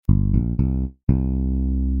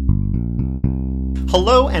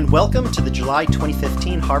Hello and welcome to the July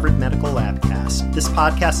 2015 Harvard Medical Labcast. This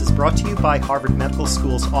podcast is brought to you by Harvard Medical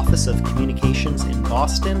School's Office of Communications in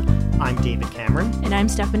Boston. I'm David Cameron. And I'm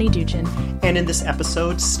Stephanie Duchin. And in this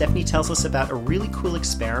episode, Stephanie tells us about a really cool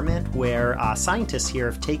experiment where scientists here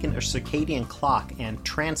have taken a circadian clock and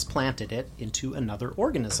transplanted it into another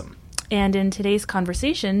organism. And in today's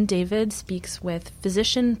conversation, David speaks with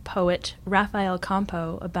physician-poet Rafael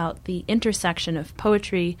Campo about the intersection of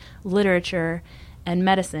poetry, literature, and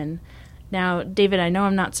medicine. Now, David, I know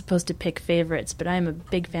I'm not supposed to pick favorites, but I'm a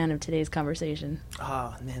big fan of today's conversation.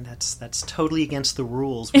 Oh, man, that's totally against the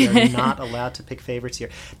rules. We are not allowed to pick favorites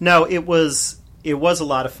here. No, it was a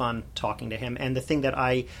lot of fun talking to him, and the thing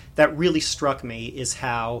that really struck me is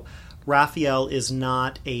how Rafael is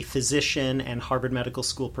not a physician and Harvard Medical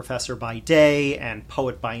School professor by day and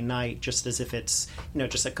poet by night, just as if it's,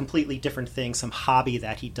 just a completely different thing, some hobby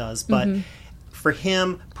that he does. But for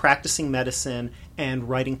him, practicing medicine and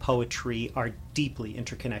writing poetry are deeply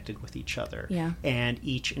interconnected with each other. Yeah. And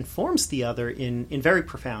each informs the other in very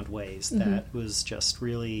profound ways that was just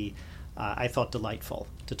really, I thought, delightful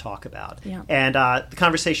to talk about. Yeah. And the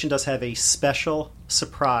conversation does have a special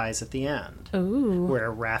surprise at the end. Ooh.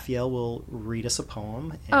 Where Rafael will read us a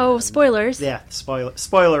poem. Oh, spoilers. Yeah,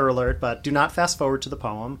 spoiler alert, but do not fast forward to the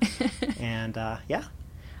poem. And, yeah.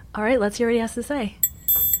 All right, let's hear what he has to say.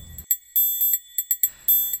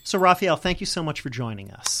 So, Rafael, thank you so much for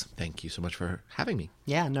joining us. Thank you so much for having me.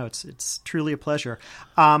 Yeah, no, it's truly a pleasure.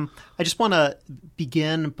 I just want to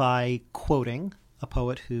begin by quoting a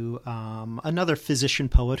poet who, another physician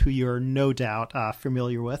poet who you're no doubt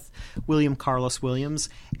familiar with, William Carlos Williams.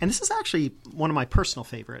 And this is actually one of my personal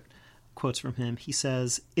favorite quotes from him. He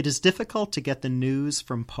says, "It is difficult to get the news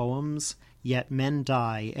from poems, yet men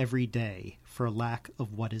die every day for lack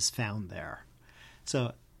of what is found there."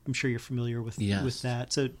 So I'm sure you're familiar with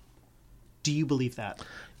that. So do you believe that?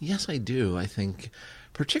 Yes, I do. I think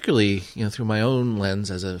particularly, through my own lens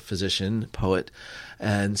as a physician, poet,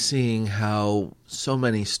 and seeing how so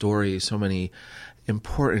many stories, so many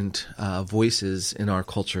important voices in our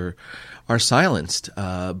culture are silenced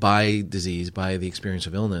by disease, by the experience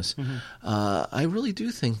of illness. I really do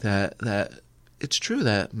think that it's true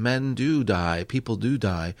that men do die, people do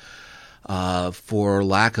die, for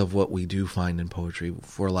lack of what we do find in poetry,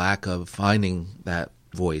 for lack of finding that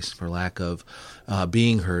voice, for lack of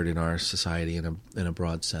being heard in our society in a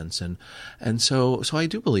broad sense, and so I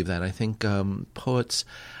do believe that. I think poets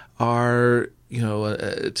are,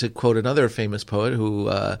 to quote another famous poet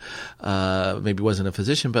who maybe wasn't a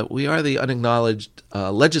physician, but we are the unacknowledged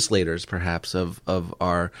legislators, perhaps, of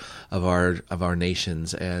our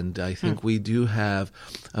nations, and I think we do have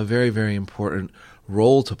a very, very important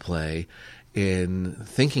role to play in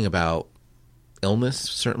thinking about illness,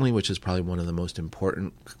 certainly, which is probably one of the most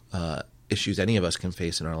important issues any of us can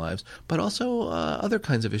face in our lives, but also other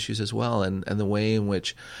kinds of issues as well, and the way in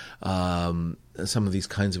which some of these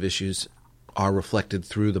kinds of issues are reflected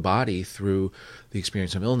through the body, through the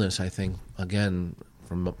experience of illness. I think, again,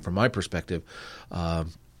 from my perspective,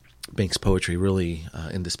 makes poetry really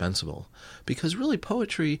indispensable, because really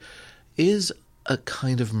poetry is a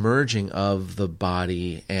kind of merging of the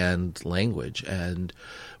body and language. And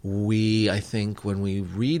I think when we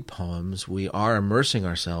read poems, we are immersing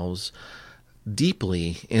ourselves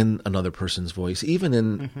deeply in another person's voice, even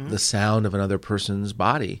in the sound of another person's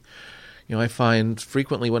body. I find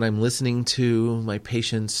frequently when I'm listening to my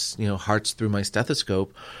patients' hearts through my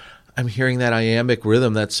stethoscope, I'm hearing that iambic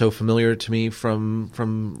rhythm that's so familiar to me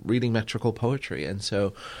from reading metrical poetry. And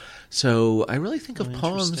so I really think of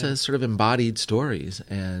poems as sort of embodied stories,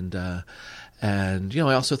 and I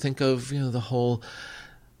also think of the whole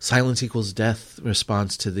silence equals death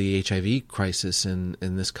response to the HIV crisis in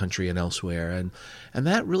this country and elsewhere, and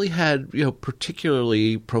that really had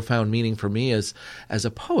particularly profound meaning for me as a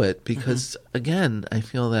poet, because again, I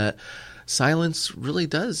feel that silence really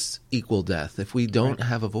does equal death. If we don't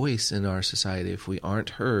have a voice in our society, if we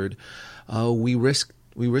aren't heard, we risk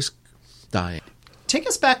dying. Take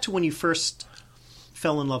us back to when you first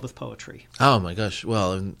fell in love with poetry. Oh, my gosh.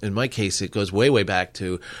 Well, in my case, it goes way, way back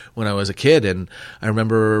to when I was a kid. And I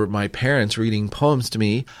remember my parents reading poems to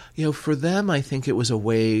me. For them, I think it was a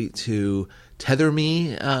way to tether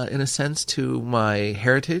me, in a sense, to my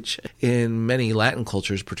heritage. In many Latin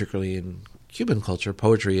cultures, particularly in Cuban culture,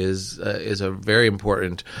 poetry is a very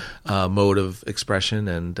important mode of expression.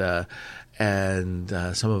 And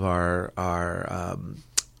some of our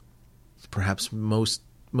perhaps most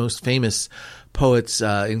famous poets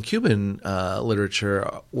in Cuban literature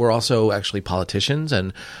were also actually politicians,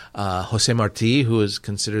 and José Martí, who is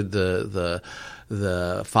considered the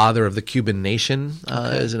father of the Cuban nation,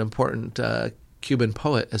 is an important Cuban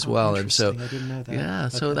poet as well. And so, I didn't know that. Yeah,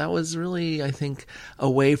 Okay. so that was really, I think, a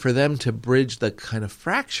way for them to bridge the kind of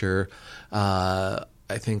fracture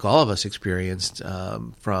I think all of us experienced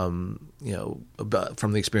from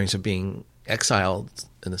the experience of being exiled,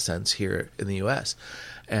 in a sense, here in the U.S.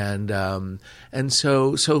 And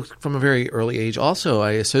so from a very early age, also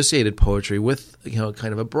I associated poetry with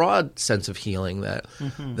kind of a broad sense of healing, that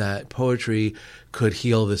that poetry could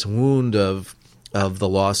heal this wound of the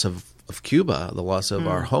loss of Cuba, the loss of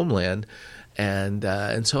our homeland.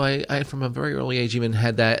 And so I from a very early age even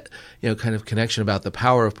had that kind of connection about the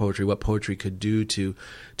power of poetry, what poetry could do to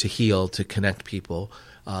heal, to connect people,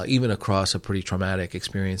 even across a pretty traumatic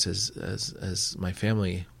experience as my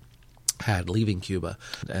family had leaving Cuba.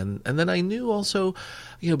 And then I knew also,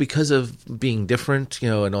 because of being different,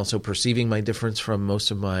 and also perceiving my difference from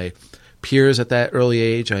most of my peers at that early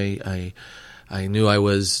age, I knew I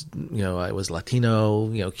was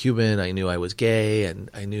Latino, Cuban. I knew I was gay, and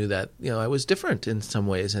I knew that I was different in some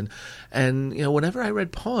ways. And whenever I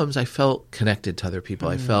read poems, I felt connected to other people.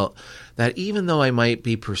 I felt that even though I might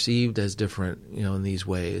be perceived as different, in these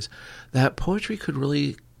ways, that poetry could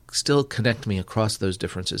really still connect me across those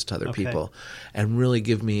differences to other people, and really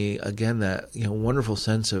give me again that wonderful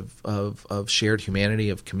sense of shared humanity,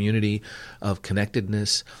 of community, of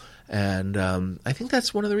connectedness. And I think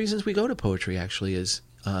that's one of the reasons we go to poetry, actually, is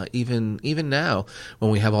even now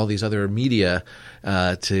when we have all these other media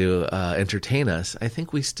to entertain us, I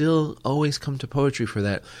think we still always come to poetry for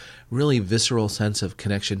that really visceral sense of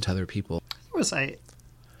connection to other people. I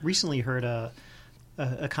recently heard a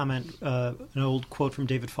comment, an old quote from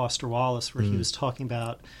David Foster Wallace, where he was talking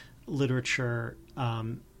about literature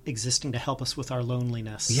existing to help us with our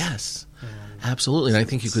loneliness. Yes, absolutely. And I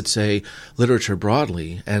think you could say literature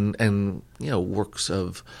broadly, and works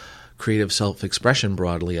of creative self-expression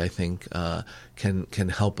broadly, I think can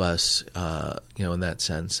help us, in that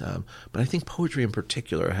sense. But I think poetry in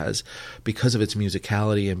particular has, because of its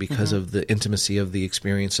musicality and because of the intimacy of the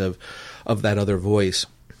experience of that other voice,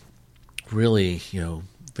 really,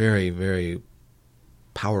 very, very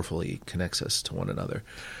powerfully connects us to one another.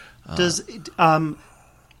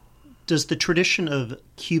 Does the tradition of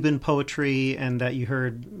Cuban poetry, and that you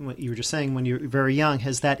heard what you were just saying when you were very young,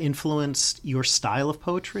 has that influenced your style of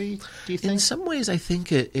poetry, do you think? In some ways, I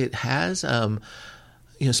think it has.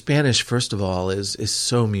 Spanish, first of all, is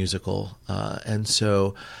so musical. And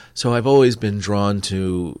so I've always been drawn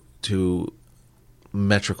to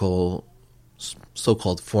metrical,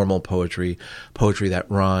 so-called formal poetry that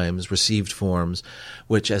rhymes, received forms,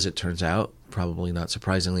 which, as it turns out, probably not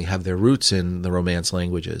surprisingly, have their roots in the Romance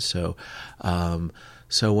languages. So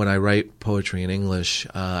when I write poetry in English,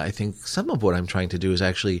 I think some of what I'm trying to do is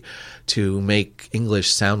actually to make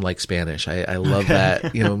English sound like Spanish. I love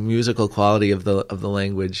that musical quality of the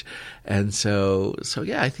language, and so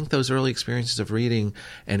yeah, I think those early experiences of reading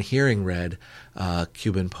and hearing read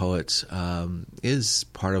Cuban poets is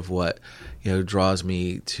part of what draws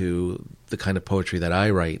me to the kind of poetry that I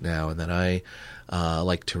write now and that I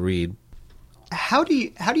like to read. How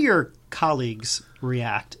do your colleagues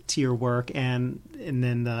react to your work, and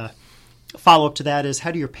then the follow up to that is,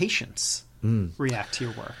 how do your patients react to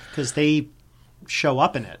your work? Because they show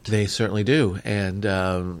up in it. They certainly do, and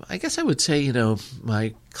I guess I would say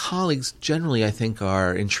my colleagues generally, I think,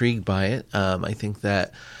 are intrigued by it. I think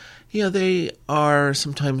that they are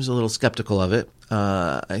sometimes a little skeptical of it.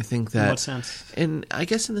 I think that, in what sense? And I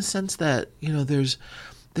guess in the sense that there's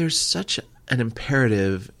such an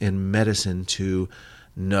imperative in medicine to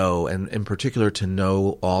know, and in particular to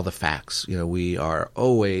know all the facts. We are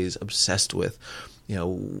always obsessed with,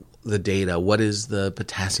 the data. What is the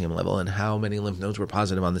potassium level, and how many lymph nodes were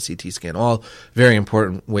positive on the CT scan? All very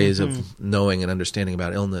important ways of knowing and understanding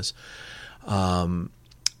about illness.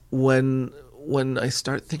 When I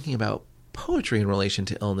start thinking about poetry in relation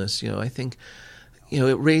to illness, I think,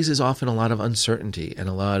 it raises often a lot of uncertainty and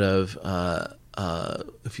a lot of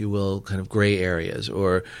if you will, kind of gray areas,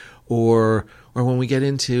 or when we get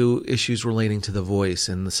into issues relating to the voice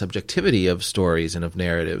and the subjectivity of stories and of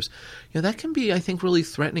narratives, that can be, I think, really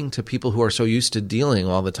threatening to people who are so used to dealing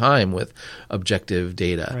all the time with objective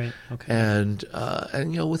data. Right. Okay. And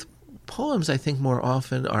with poems, I think more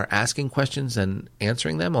often are asking questions and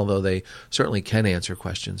answering them, although they certainly can answer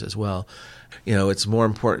questions as well. It's more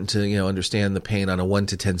important to, understand the pain on a 1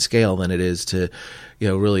 to 10 scale than it is to,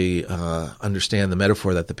 really understand the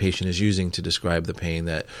metaphor that the patient is using to describe the pain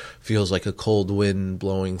that feels like a cold wind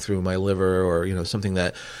blowing through my liver, or, something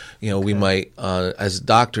that, we might, as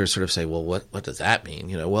doctors, sort of say, well, what does that mean?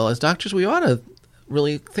 Well, as doctors, we ought to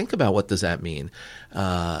really think about what does that mean,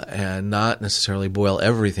 and not necessarily boil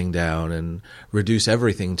everything down and reduce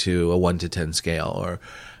everything to a 1 to 10 scale, or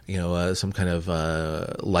some kind of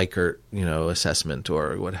Likert assessment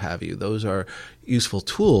or what have you. Those are useful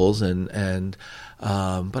tools, but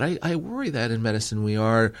I worry that in medicine we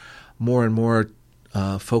are more and more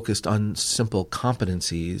focused on simple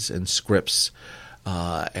competencies and scripts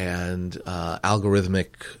and algorithmic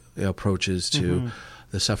approaches to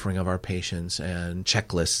the suffering of our patients, and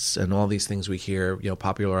checklists and all these things we hear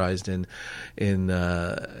popularized in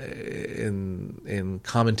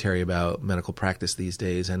commentary about medical practice these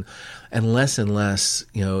days, and less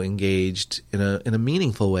engaged in a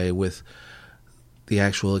meaningful way with the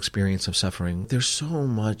actual experience of suffering. There's so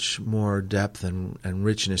much more depth and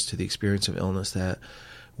richness to the experience of illness that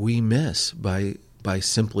we miss by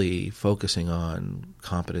simply focusing on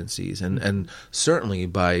competencies, and certainly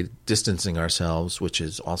by distancing ourselves, which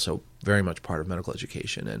is also very much part of medical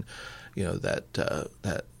education. And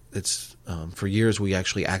that it's for years we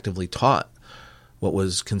actually actively taught what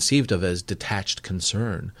was conceived of as detached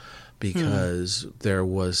concern, because there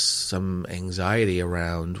was some anxiety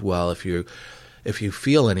around, well, if you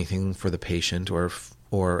feel anything for the patient,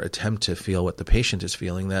 or attempt to feel what the patient is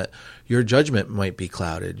feeling, that your judgment might be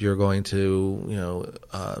clouded. You're going to,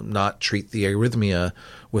 not treat the arrhythmia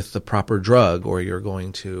with the proper drug, or you're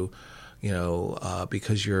going to,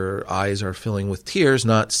 because your eyes are filling with tears,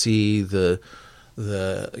 not see the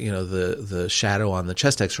shadow on the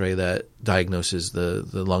chest X-ray that diagnoses the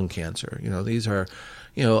lung cancer. These are,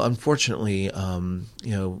 unfortunately,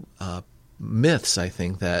 myths, I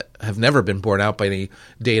think, that have never been borne out by any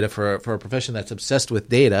data for a profession that's obsessed with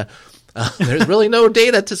data. There's really no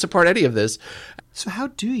data to support any of this. So how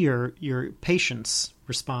do your patients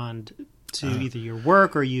respond to either your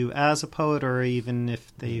work or you as a poet, or even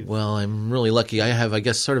if they've... Well, I'm really lucky. I have, I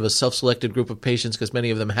guess, sort of a self-selected group of patients, because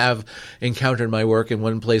many of them have encountered my work in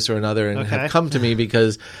one place or another and have come to me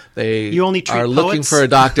because they you only treat are poets? Looking for a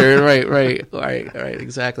doctor. Right,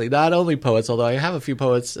 exactly. Not only poets, although I have a few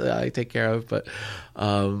poets I take care of, but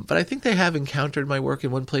I think they have encountered my work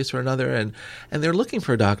in one place or another, and they're looking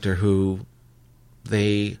for a doctor who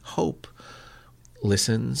they hope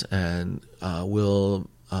listens and will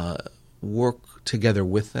work together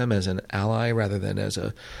with them as an ally, rather than as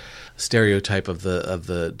a stereotype of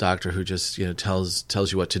the doctor who just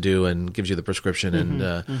tells you what to do and gives you the prescription.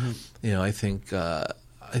 I think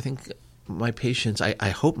my patients, I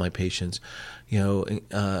hope my patients,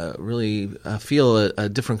 really feel a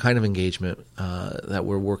different kind of engagement, that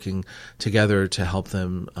we're working together to help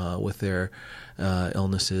them with their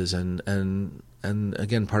illnesses, and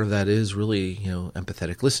again, part of that is really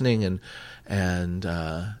empathetic listening and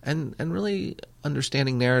really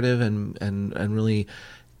understanding narrative and really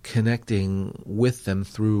connecting with them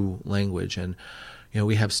through language. And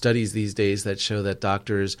we have studies these days that show that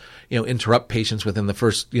doctors interrupt patients within the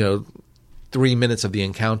first 3 minutes of the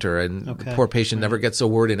encounter, and the poor patient never gets a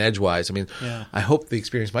word in edgewise. I mean, I hope the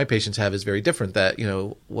experience my patients have is very different, that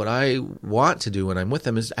what I want to do when I'm with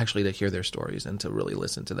them is actually to hear their stories and to really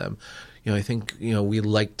listen to them. I think we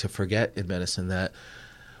like to forget in medicine that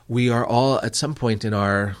we are all at some point in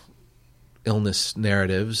our illness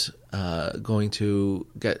narratives going to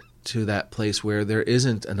get to that place where there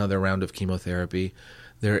isn't another round of chemotherapy,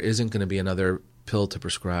 there isn't going to be another pill to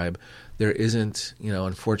prescribe, there isn't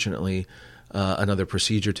unfortunately another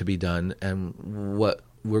procedure to be done. And what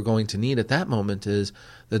we're going to need at that moment is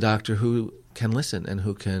the doctor who can listen and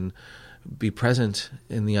who can be present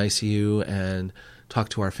in the ICU and talk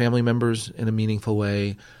to our family members in a meaningful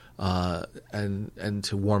way, and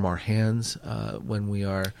to warm our hands when we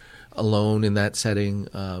are alone in that setting.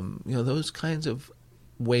 Those kinds of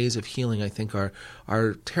ways of healing, I think, are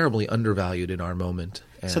terribly undervalued in our moment.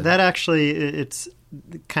 And so that actually it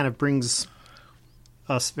kind of brings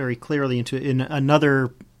us very clearly into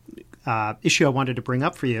another issue I wanted to bring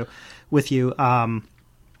up with you. Atul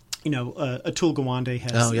Gawande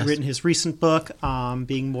has written his recent book,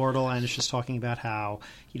 Being Mortal, and it's just talking about how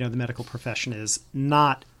the medical profession has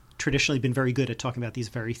not traditionally been very good at talking about these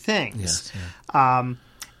very things.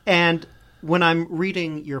 And when I'm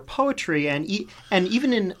reading your poetry, and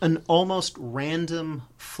even in an almost random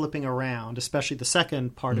flipping around, especially the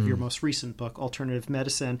second part of your most recent book, Alternative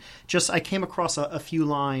Medicine, I came across a few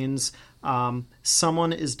lines.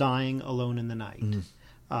 Someone is dying alone in the night.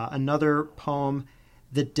 Another poem,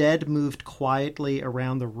 the dead moved quietly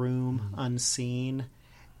around the room unseen.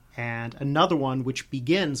 And another one which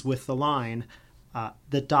begins with the line,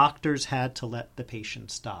 the doctors had to let the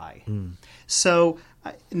patients die. So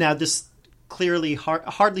now this clearly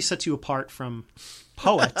hardly sets you apart from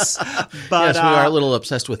poets. But yes, we are a little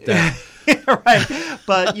obsessed with death. Right.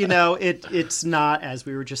 But, it's not, as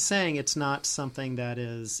we were just saying, it's not something that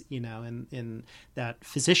is, in that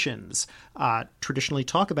physicians traditionally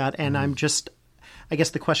talk about. And I guess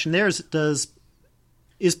the question there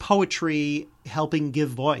is poetry helping give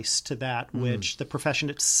voice to that which the profession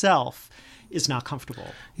itself is not comfortable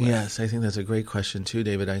with? Yes, I think that's a great question too,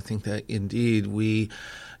 David. I think that indeed we,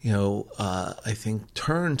 I think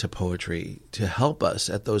turn to poetry to help us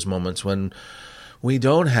at those moments when we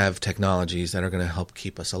don't have technologies that are going to help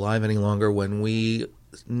keep us alive any longer, when we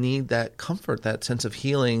need that comfort, that sense of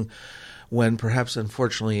healing, when perhaps,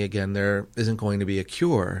 unfortunately, again, there isn't going to be a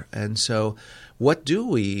cure. And so what do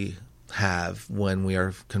we have when we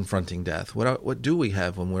are confronting death? What do we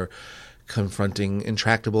have when we're confronting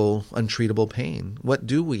intractable, untreatable pain? What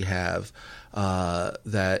do we have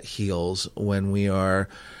that heals when we are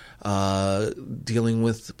dealing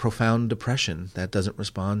with profound depression that doesn't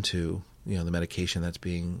respond to the medication that's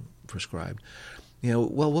being prescribed?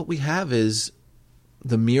 Well, what we have is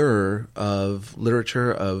the mirror of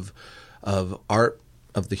literature, of art,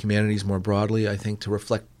 of the humanities more broadly, I think, to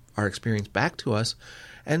reflect our experience back to us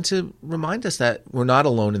and to remind us that we're not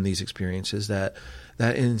alone in these experiences, that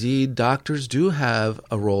indeed doctors do have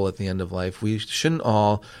a role at the end of life. We shouldn't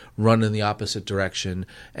all run in the opposite direction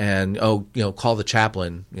and, call the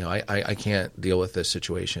chaplain. I can't deal with this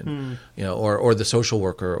situation, or the social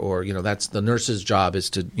worker, or, that's the nurse's job is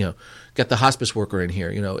to, get the hospice worker in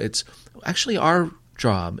here. It's actually our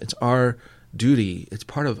job. It's our duty. It's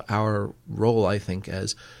part of our role, I think,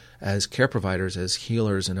 as care providers, as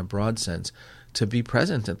healers in a broad sense, to be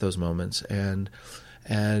present at those moments. And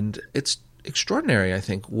it's extraordinary, I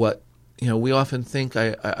think, what we often think.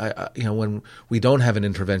 When we don't have an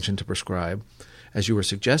intervention to prescribe, as you were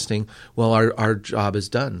suggesting, well, our job is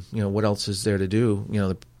done. What else is there to do?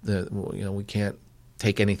 We can't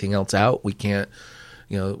take anything else out. We can't.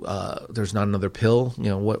 There's not another pill.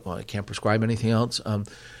 I can't prescribe anything else.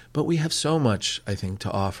 But we have so much, I think,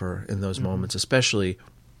 to offer in those moments, especially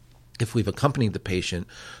if we've accompanied the patient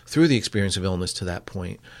through the experience of illness to that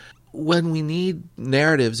point. When we need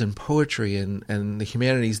narratives and poetry and the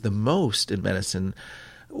humanities the most in medicine,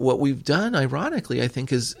 what we've done, ironically, I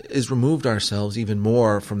think, is removed ourselves even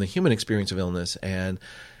more from the human experience of illness and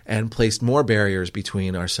placed more barriers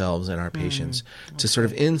between ourselves and our patients to sort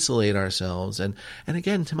of insulate ourselves. And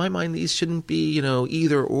again, to my mind, these shouldn't be,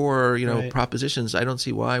 either or, right. propositions. I don't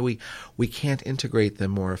see why we can't integrate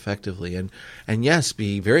them more effectively. And yes,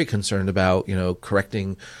 be very concerned about,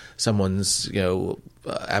 correcting someone's,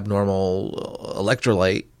 abnormal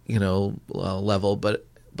electrolyte, level,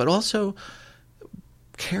 but also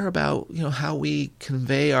care about how we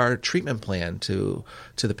convey our treatment plan to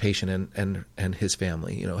the patient and his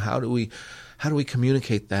family. How do we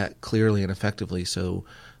communicate that clearly and effectively so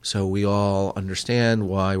we all understand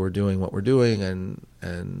why we're doing what we're doing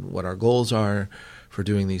and what our goals are for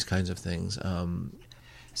doing these kinds of things.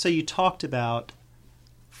 So you talked about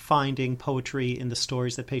finding poetry in the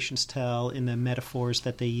stories that patients tell, in the metaphors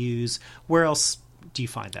that they use. Where else do you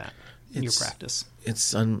find that in your practice?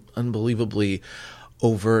 It's unbelievably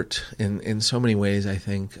overt in so many ways. I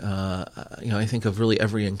think I think of really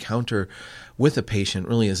every encounter with a patient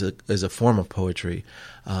really as a form of poetry,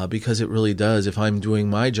 because it really does. If I'm doing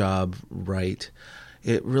my job right,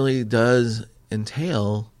 it really does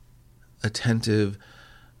entail attentive,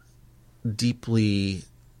 deeply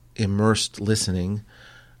immersed listening,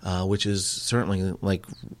 which is certainly like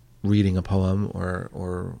reading a poem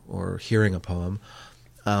or hearing a poem.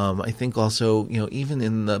 I think also, even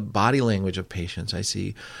in the body language of patients, I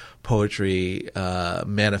see poetry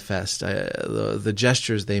manifest. The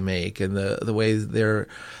gestures they make and the way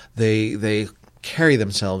they carry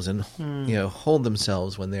themselves and hold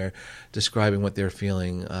themselves when they're describing what they're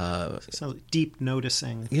feeling. So deep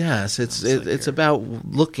noticing. Yes, it's about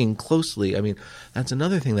looking closely. I mean, that's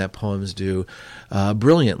another thing that poems do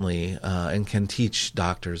brilliantly and can teach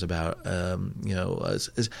doctors about.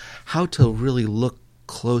 Is how to really look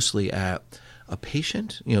closely at a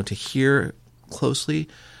patient, to hear closely,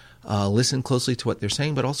 listen closely to what they're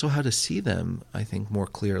saying, but also how to see them, I think, more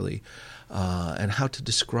clearly, and how to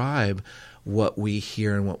describe what we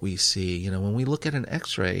hear and what we see. When we look at an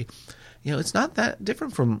X-ray, it's not that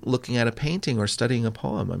different from looking at a painting or studying a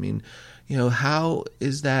poem. I mean, how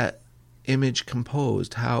is that image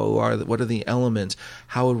composed? What are the elements?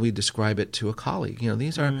 How would we describe it to a colleague?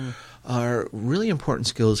 These are really important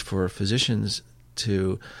skills for physicians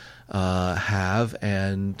to have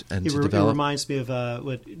and to develop. It reminds me of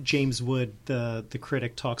what James Wood, the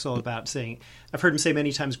critic, talks all about, saying, I've heard him say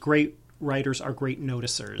many times, great writers are great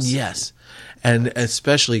noticers. Yes, and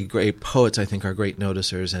especially great poets, I think, are great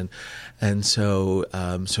noticers, and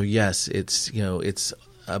so yes, it's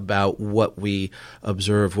about what we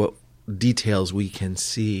observe, what details we can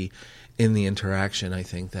see in the interaction. I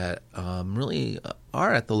think that really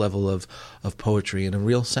are at the level of poetry in a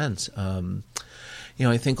real sense.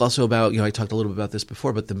 I think also about, I talked a little bit about this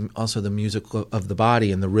before, but also the music of the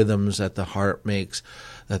body and the rhythms that the heart makes,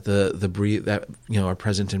 that the breathe, that are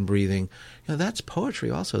present in breathing. That's poetry.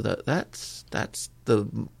 Also, that's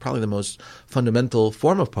probably the most fundamental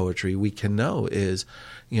form of poetry we can know is,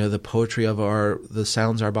 the poetry of the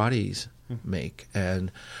sounds our bodies make,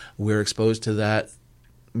 and we're exposed to that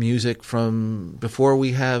music from before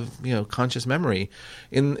we have conscious memory.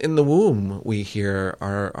 In the womb, we hear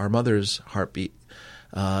our mother's heartbeat.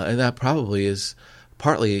 And that probably is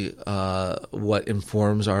partly what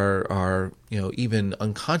informs our even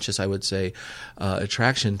unconscious, I would say,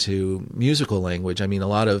 attraction to musical language. I mean, a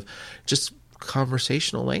lot of just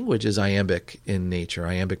conversational language is iambic in nature,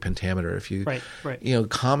 iambic pentameter. If you, right.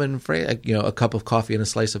 Common phrase, a cup of coffee and a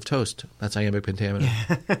slice of toast, that's iambic pentameter.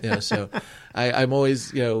 So I'm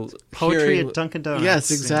always, poetry hearing, at Dunkin' Donuts.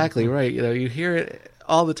 Yes, exactly, right. You hear it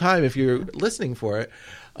all the time if you're listening for it.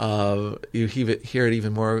 You hear it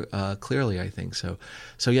even more clearly, I think. So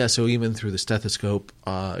even through the stethoscope,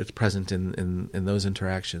 it's present in those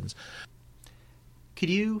interactions.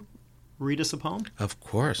 Could you read us a poem? Of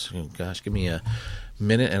course. Gosh, give me a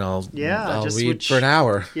minute and I'll read for an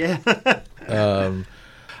hour. Yeah.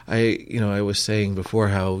 I was saying before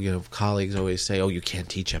how colleagues always say, "Oh, you can't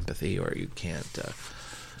teach empathy," or "You can't."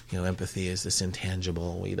 Empathy is this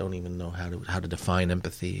intangible. We don't even know how to define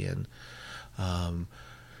empathy, and.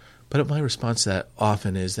 But my response to that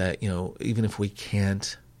often is that, even if we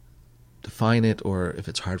can't define it or if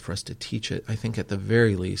it's hard for us to teach it, I think at the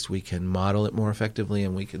very least we can model it more effectively,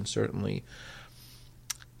 and we can certainly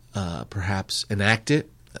perhaps enact it.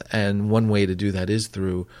 And one way to do that is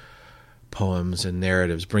through poems and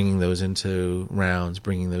narratives, bringing those into rounds,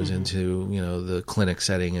 bringing those into, the clinic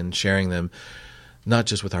setting and sharing them, not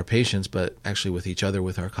just with our patients, but actually with each other,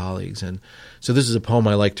 with our colleagues. And so this is a poem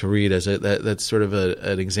I like to read as that's sort of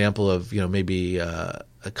an example of, maybe a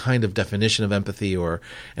kind of definition of empathy or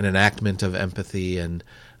an enactment of empathy. And,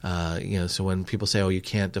 so when people say, "Oh, you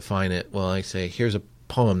can't define it," well, I say, here's a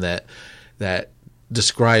poem that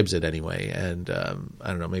describes it anyway. And I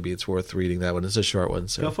don't know, maybe it's worth reading that one. It's a short one.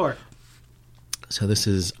 So. Go for it. So this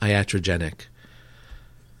is iatrogenic.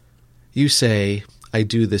 You say, "I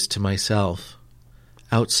do this to myself.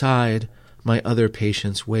 Outside, my other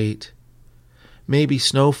patients wait. Maybe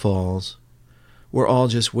snow falls. We're all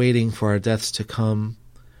just waiting for our deaths to come.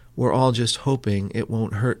 We're all just hoping it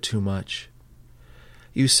won't hurt too much.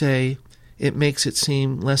 You say, it makes it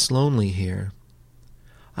seem less lonely here.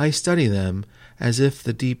 I study them as if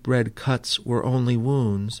the deep red cuts were only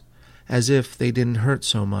wounds, as if they didn't hurt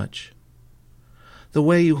so much. The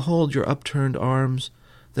way you hold your upturned arms,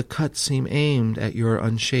 the cuts seem aimed at your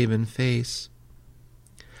unshaven face.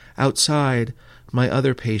 Outside, my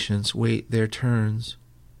other patients wait their turns.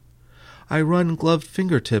 I run gloved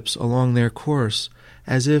fingertips along their course,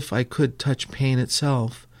 as if I could touch pain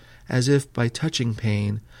itself, as if by touching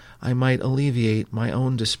pain I might alleviate my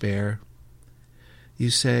own despair. You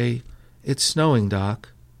say, "It's snowing,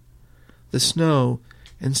 Doc." The snow,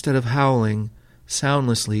 instead of howling,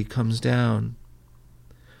 soundlessly comes down.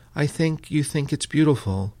 I think you think it's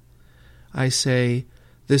beautiful. I say,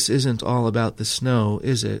 "This isn't all about the snow,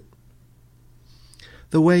 is it?"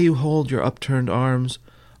 The way you hold your upturned arms,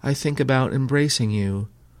 I think about embracing you,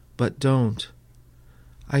 but don't.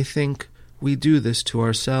 I think we do this to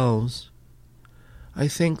ourselves. I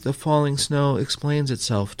think the falling snow explains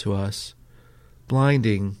itself to us,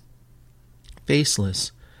 blinding,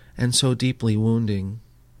 faceless, and so deeply wounding.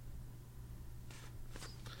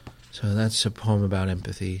 So that's a poem about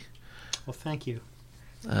empathy. Well, thank you.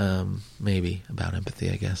 Maybe about empathy,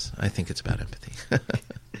 I guess. I think it's about empathy.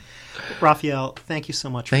 Raphael, thank you so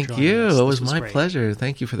much for joining us. Thank you. It was my great. pleasure.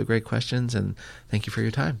 Thank you for the great questions, and thank you for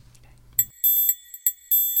your time.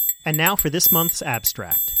 And now for this month's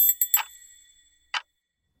abstract.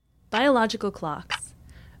 Biological clocks,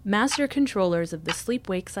 master controllers of the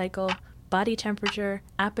sleep-wake cycle, body temperature,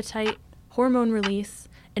 appetite, hormone release,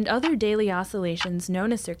 and other daily oscillations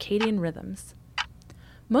known as circadian rhythms.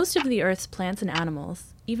 Most of the Earth's plants and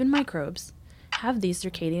animals, even microbes, have these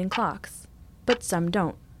circadian clocks, but some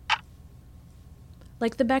don't.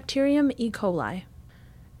 Like the bacterium E. coli.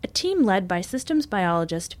 A team led by systems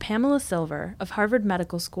biologist Pamela Silver of Harvard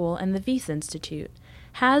Medical School and the Wyss Institute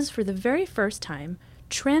has, for the very first time,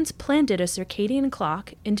 transplanted a circadian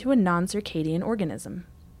clock into a non-circadian organism.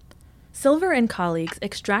 Silver and colleagues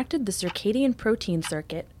extracted the circadian protein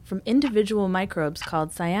circuit from individual microbes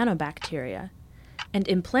called cyanobacteria and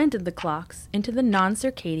implanted the clocks into the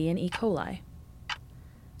non-circadian E. coli.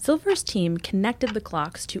 Silver's team connected the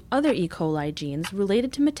clocks to other E. coli genes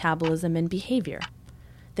related to metabolism and behavior.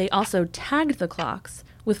 They also tagged the clocks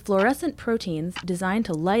with fluorescent proteins designed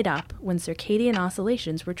to light up when circadian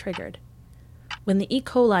oscillations were triggered. When the E.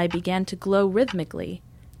 coli began to glow rhythmically,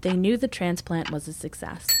 they knew the transplant was a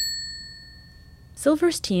success.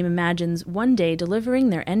 Silver's team imagines one day delivering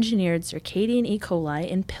their engineered circadian E. coli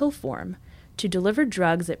in pill form to deliver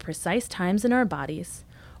drugs at precise times in our bodies,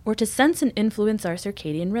 or to sense and influence our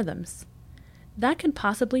circadian rhythms. That could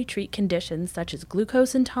possibly treat conditions such as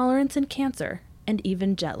glucose intolerance and cancer, and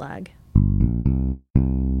even jet lag.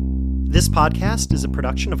 This podcast is a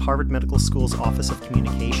production of Harvard Medical School's Office of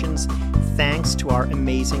Communications. Thanks to our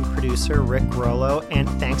amazing producer, Rick Rollo, and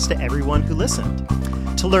thanks to everyone who listened.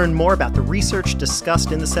 To learn more about the research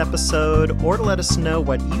discussed in this episode, or to let us know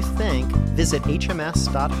what you think, visit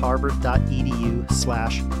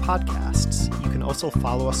hms.harvard.edu/podcasts. You can also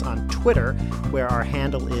follow us on Twitter, where our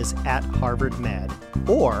handle is @HarvardMed,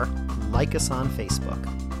 or like us on Facebook.